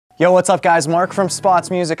Yo, what's up guys? Mark from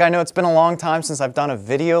Spots Music. I know it's been a long time since I've done a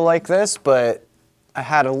video like this, but I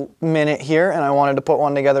had a minute here and I wanted to put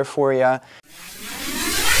one together for you.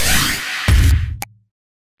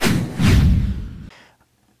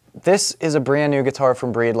 This is a brand new guitar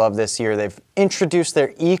from Breedlove this year. They've introduced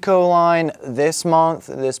their ECO line this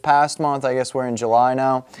past month, I guess we're in July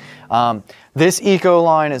now. This ECO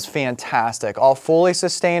line is fantastic, all fully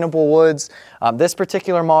sustainable woods. This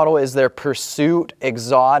particular model is their Pursuit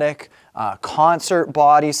Exotic concert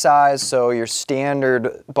body size, so your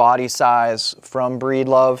standard body size from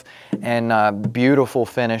Breedlove, and beautiful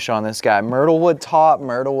finish on this guy. Myrtle wood top,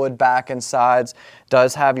 myrtle wood back and sides.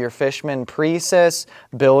 Does have your Fishman precis,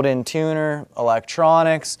 built-in tuner,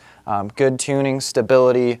 electronics, good tuning,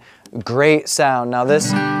 stability, great sound. Now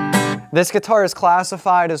this guitar is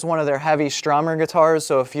classified as one of their heavy strummer guitars,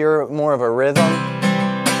 so if you're more of a rhythm,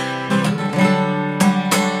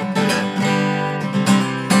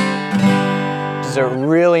 it's a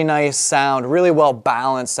really nice sound, really well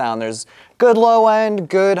balanced sound. There's good low end,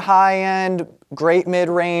 good high end, great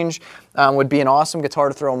mid-range. Would be an awesome guitar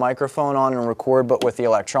to throw a microphone on and record, but with the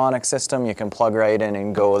electronic system you can plug right in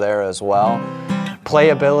and go there as well.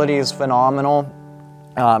 Playability is phenomenal.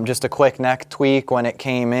 Just a quick neck tweak when it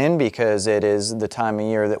came in, because it is the time of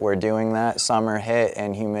year that we're doing that. Summer hit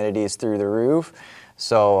and humidity is through the roof.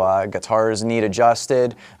 So guitars need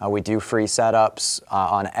adjusted. We do free setups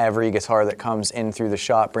on every guitar that comes in through the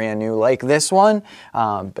shop brand new, like this one,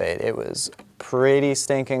 but it was pretty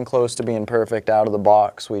stinking close to being perfect out of the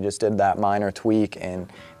box. We just did that minor tweak and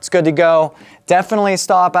it's good to go. Definitely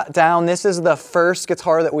stop down. This is the first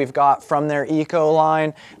guitar that we've got from their ECO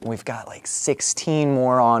line. We've got like 16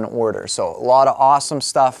 more on order. So a lot of awesome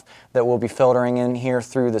stuff that will be filtering in here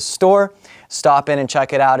through the store. Stop in and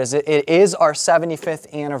check it out. It is our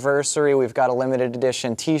 75th anniversary. We've got a limited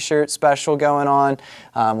edition t-shirt special going on.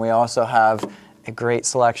 We also have a great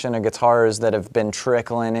selection of guitars that have been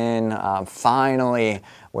trickling in. Finally,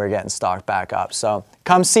 we're getting stocked back up. So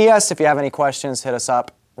come see us. If you have any questions, hit us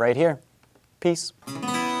up right here. Peace.